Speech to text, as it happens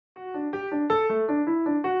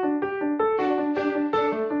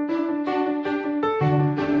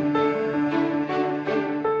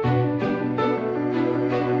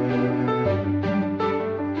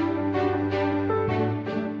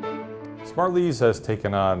Smart Leads has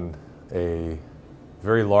taken on a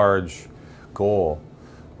very large goal,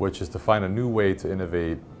 which is to find a new way to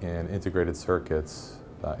innovate in integrated circuits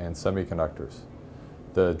and semiconductors.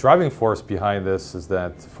 The driving force behind this is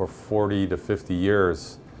that for 40 to 50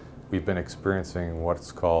 years, we've been experiencing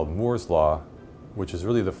what's called Moore's Law, which is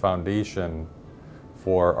really the foundation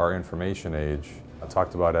for our information age.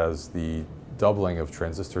 Talked about as the doubling of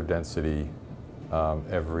transistor density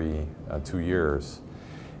every 2 years.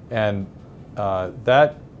 And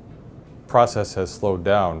that process has slowed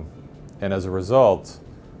down, and as a result,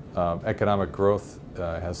 economic growth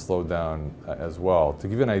has slowed down as well. To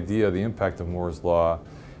give you an idea of the impact of Moore's Law,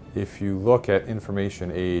 if you look at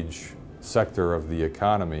information age sector of the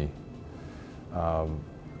economy,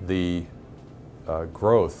 the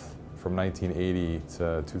growth from 1980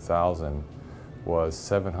 to 2000 was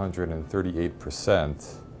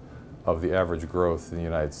 738% of the average growth in the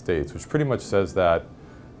United States, which pretty much says that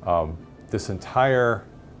this entire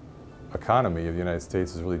economy of the United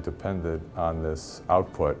States is really dependent on this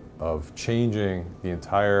output of changing the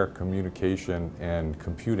entire communication and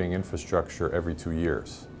computing infrastructure every 2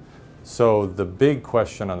 years. So the big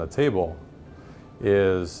question on the table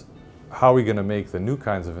is, how are we going to make the new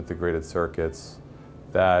kinds of integrated circuits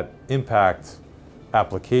that impact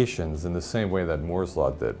applications in the same way that Moore's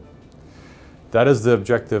Law did? That is the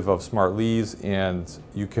objective of Smart Leads, and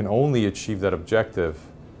you can only achieve that objective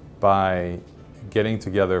by getting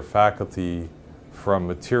together faculty from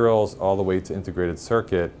materials all the way to integrated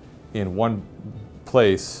circuit in one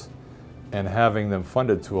place and having them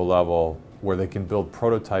funded to a level where they can build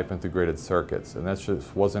prototype integrated circuits. And that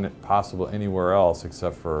just wasn't possible anywhere else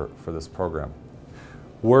except for this program.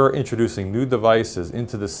 We're introducing new devices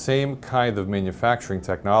into the same kind of manufacturing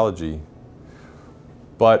technology,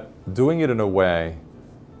 but doing it in a way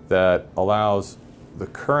that allows the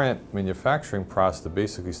current manufacturing process to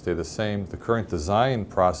basically stay the same, the current design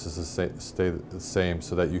processes stay the same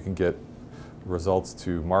so that you can get results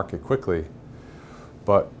to market quickly.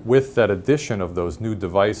 But with that addition of those new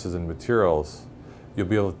devices and materials, you'll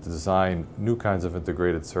be able to design new kinds of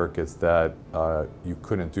integrated circuits that you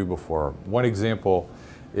couldn't do before. One example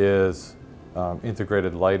is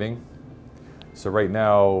integrated lighting. So right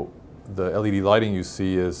now, the LED lighting you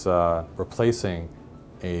see is replacing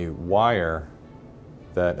a wire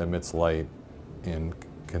that emits light in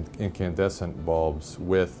incandescent bulbs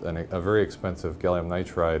with a very expensive gallium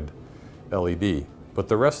nitride LED. But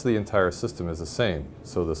the rest of the entire system is the same.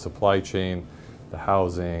 So the supply chain, the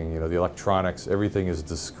housing, the electronics, everything is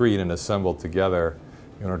discrete and assembled together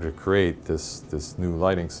in order to create this new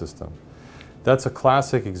lighting system. That's a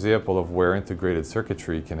classic example of where integrated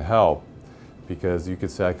circuitry can help, because you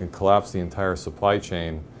could say I can collapse the entire supply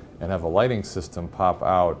chain and have a lighting system pop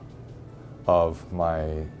out of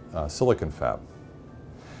my silicon fab.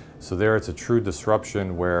 So there it's a true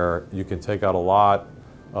disruption where you can take out a lot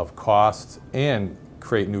of cost and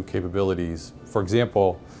create new capabilities. For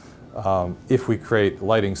example, if we create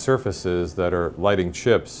lighting surfaces that are lighting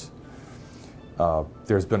chips,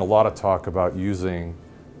 there's been a lot of talk about using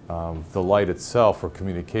the light itself for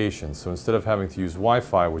communication. So instead of having to use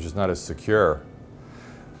Wi-Fi, which is not as secure,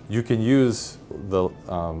 you can use the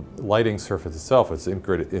lighting surface itself,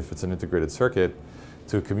 if it's an integrated circuit,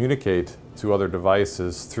 to communicate to other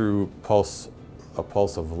devices through a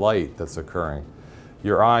pulse of light that's occurring.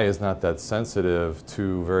 Your eye is not that sensitive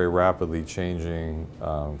to very rapidly changing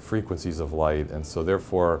frequencies of light, and so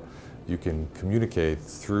therefore you can communicate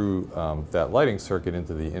through that lighting circuit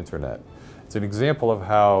into the internet. It's an example of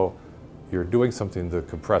how you're doing something to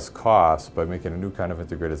compress costs by making a new kind of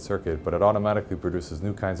integrated circuit, but it automatically produces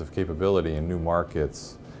new kinds of capability in new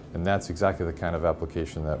markets, and that's exactly the kind of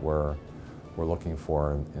application that we're looking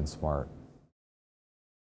for in SMART.